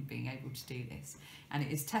contemplate even being able to do this. And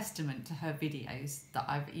it is testament to her videos that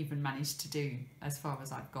I've even managed to do as far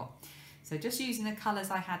as I've got. So just using the colours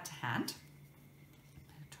I had to hand,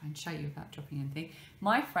 I'll try and show you without dropping anything.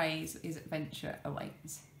 My phrase is adventure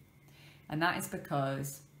awaits. And that is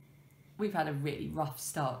because we've had a really rough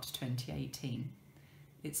start to 2018.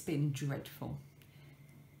 it's been dreadful,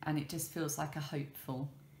 and it just feels like a hopeful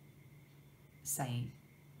saying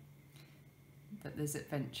that there's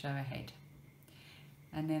adventure ahead.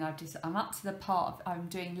 And then I'm up to the part of, I'm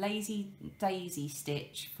doing lazy daisy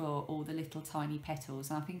stitch for all the little tiny petals,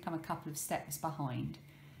 and I think I'm a couple of steps behind.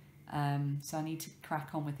 So I need to crack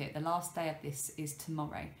on with it. The last day of this is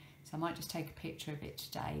tomorrow, so I might just take a picture of it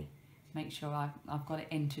today, make sure I've got it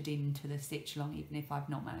entered into the stitch along, even if I've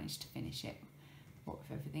not managed to finish it, what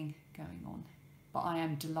with everything going on. But I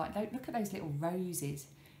am delighted. Look at those little roses.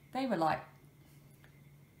 They were like,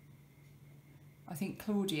 I think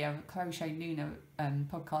Claudia, Crochet Luna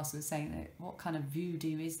Podcast, was saying that what kind of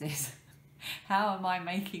voodoo is this? How am I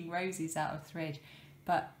making roses out of thread?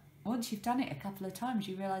 But once you've done it a couple of times,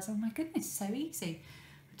 you realise, oh my goodness, so easy.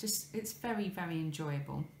 It's very, very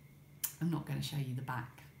enjoyable. I'm not going to show you the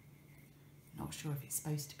back. I'm not sure if it's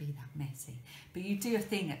supposed to be that messy. But you do a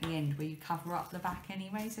thing at the end where you cover up the back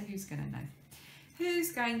anyway, so who's going to know?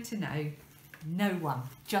 Who's going to know? No one,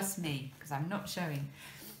 just me, because I'm not showing.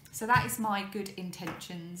 So that is my Good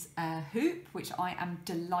Intentions hoop, which I am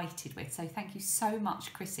delighted with. So thank you so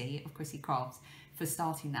much, Chrissy of Chrissy Crafts, for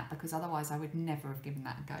starting that, because otherwise I would never have given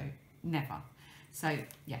that a go. Never. So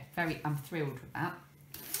yeah, I'm thrilled with that.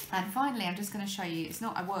 And finally, I'm just going to show you, it's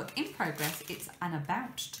not a work in progress, it's an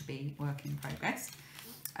about to be work in progress.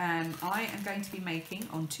 I am going to be making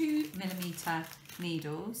on 2mm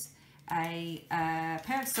needles a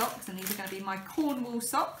pair of socks, and these are going to be my Cornwall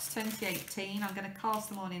socks 2018. I'm going to cast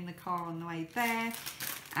them on in the car on the way there,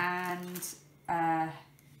 and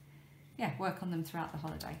yeah, work on them throughout the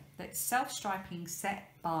holiday. That's self-striping set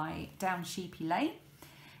by Down Sheepy Lane.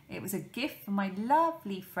 It was a gift from my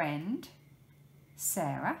lovely friend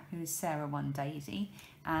Sarah, who is Sarah One Daisy,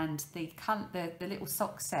 and the little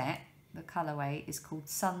sock set, the colourway is called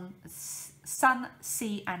Sun,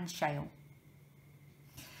 Sea and Shale.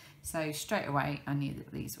 So straight away I knew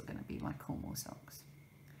that these were going to be my Cornwall socks,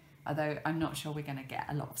 although I'm not sure we're going to get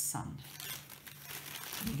a lot of sun.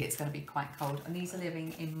 I think it's going to be quite cold, and these are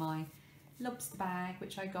living in my lobster bag,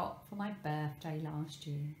 which I got for my birthday last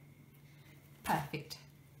year. Perfect,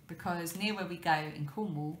 because near where we go in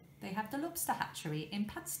Cornwall, they have the lobster hatchery in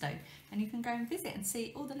Padstow, and you can go and visit and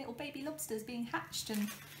see all the little baby lobsters being hatched, and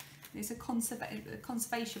it's a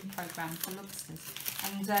conservation programme for lobsters.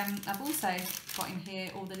 And I've also got in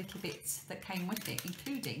here all the little bits that came with it,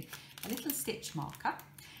 including a little stitch marker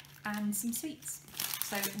and some sweets.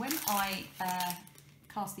 So when I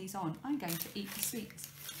cast these on, I'm going to eat the sweets.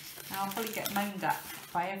 Now I'll probably get moaned at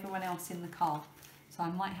by everyone else in the car, so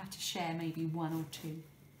I might have to share maybe one or two.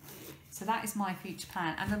 So that is my future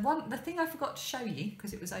plan. And the thing I forgot to show you,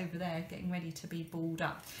 because it was over there getting ready to be balled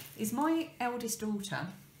up, is my eldest daughter.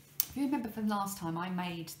 If you remember from last time, I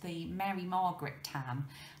made the Mary Margaret tam.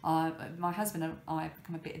 My husband and I have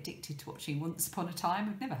become a bit addicted to watching Once Upon a Time.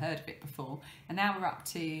 We've never heard of it before. And now we're up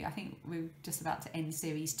to, I think we're just about to end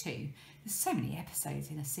series 2. There's so many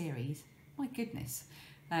episodes in a series. My goodness.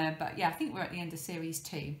 But yeah, I think we're at the end of series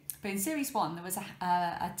 2. But in series 1, there was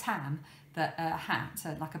a tam, a hat,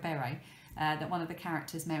 like a beret, that one of the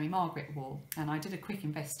characters, Mary Margaret, wore. And I did a quick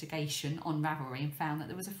investigation on Ravelry and found that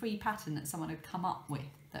there was a free pattern that someone had come up with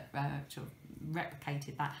that sort of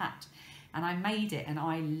replicated that hat. And I made it, and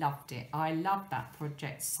I loved it. I loved that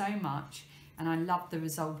project so much, and I loved the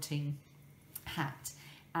resulting hat.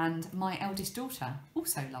 And my eldest daughter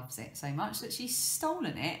also loves it so much that she's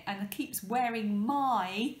stolen it and keeps wearing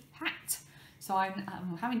my hat. So I'm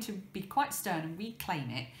having to be quite stern and reclaim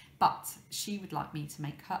it, but she would like me to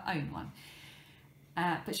make her own one.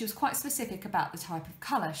 But she was quite specific about the type of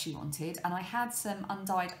colour she wanted, and I had some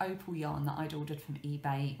undyed opal yarn that I'd ordered from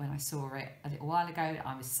eBay when I saw it a little while ago.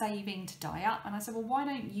 I was saving to dye up, and I said, well, why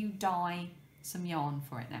don't you dye some yarn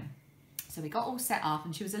for it then? So we got all set up,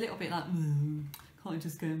 and she was a little bit like, can't I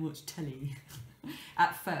just go and watch telly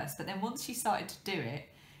at first? But then once she started to do it,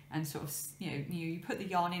 and sort of, you put the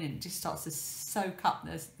yarn in and it just starts to soak up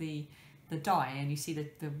the dye, and you see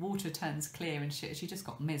the water turns clear and she just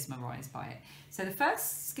got mesmerised by it. So the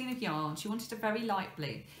first skein of yarn, she wanted a very light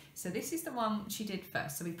blue. So this is the one she did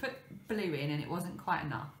first. So we put blue in and it wasn't quite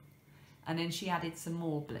enough. And then she added some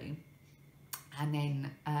more blue. And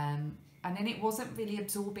then it wasn't really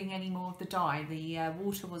absorbing any more of the dye. The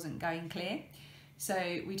water wasn't going clear.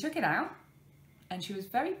 So we took it out, and she was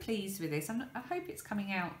very pleased with this. I hope it's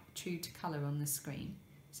coming out true to colour on the screen.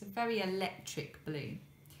 It's a very electric blue.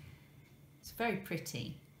 It's very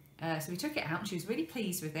pretty. So we took it out, and she was really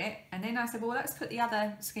pleased with it. And then I said, well, let's put the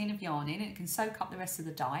other skein of yarn in. It can soak up the rest of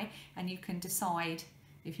the dye, and you can decide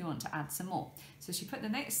if you want to add some more. So she put the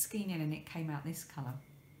next skein in, and it came out this colour.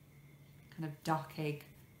 Kind of duck egg,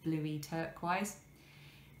 bluey turquoise.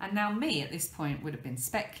 And now me at this point would have been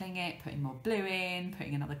speckling it, putting more blue in,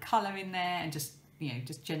 putting another colour in there, and just, you know,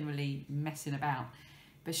 just generally messing about.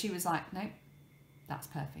 But she was like, nope, that's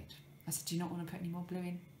perfect. I said, do you not want to put any more blue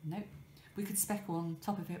in? Nope. We could speckle on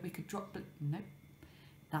top of it, we could drop blue. Nope.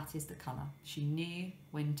 That is the colour. She knew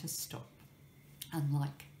when to stop.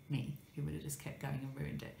 Unlike me, who would have just kept going and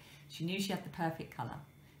ruined it. She knew she had the perfect colour.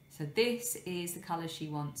 So this is the colour she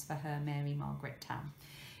wants for her Mary Margaret tam.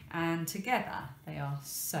 And together they are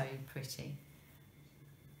so pretty.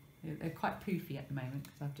 They're quite poofy at the moment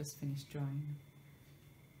because I've just finished drying.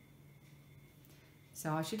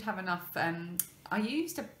 So I should have enough. I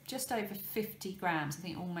used just over 50 grams, I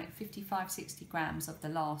think almost 55, 60 grams of the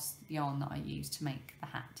last yarn that I used to make the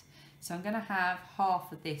hat. So I'm going to have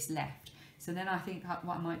half of this left. So then I think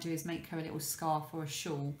what I might do is make her a little scarf or a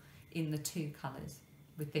shawl in the two colours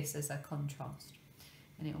with this as a contrast,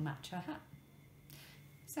 and it will match her hat.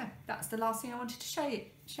 So that's the last thing I wanted to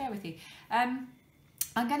share with you. I'm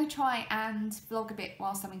going to try and vlog a bit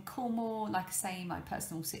whilst I'm in Cornwall. Like I say, my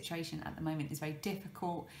personal situation at the moment is very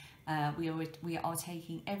difficult. We are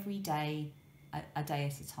taking every day a day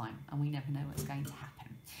at a time, and we never know what's going to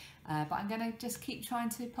happen. But I'm going to just keep trying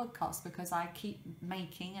to podcast because I keep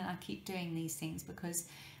making and I keep doing these things because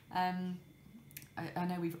I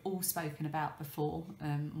know we've all spoken about before,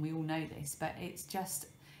 we all know this, but it's just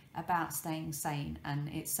about staying sane, and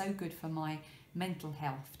it's so good for my mental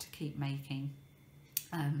health to keep making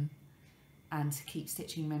and to keep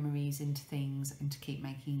stitching memories into things, and to keep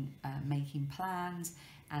making plans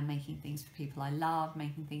and making things for people I love,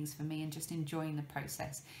 making things for me, and just enjoying the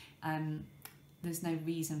process. There's no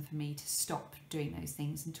reason for me to stop doing those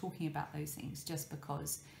things and talking about those things just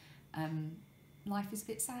because life is a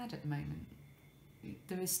bit sad at the moment.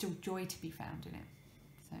 There is still joy to be found in it.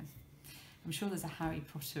 So I'm sure there's a Harry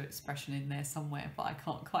Potter expression in there somewhere, but I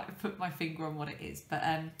can't quite put my finger on what it is. But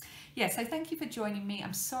yeah, so thank you for joining me.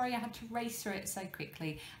 I'm sorry I had to race through it so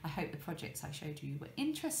quickly. I hope the projects I showed you were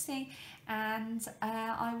interesting, and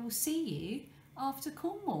I will see you after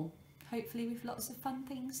Cornwall, hopefully with lots of fun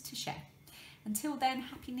things to share. Until then,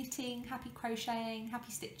 happy knitting, happy crocheting,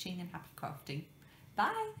 happy stitching, and happy crafting.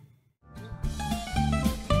 Bye!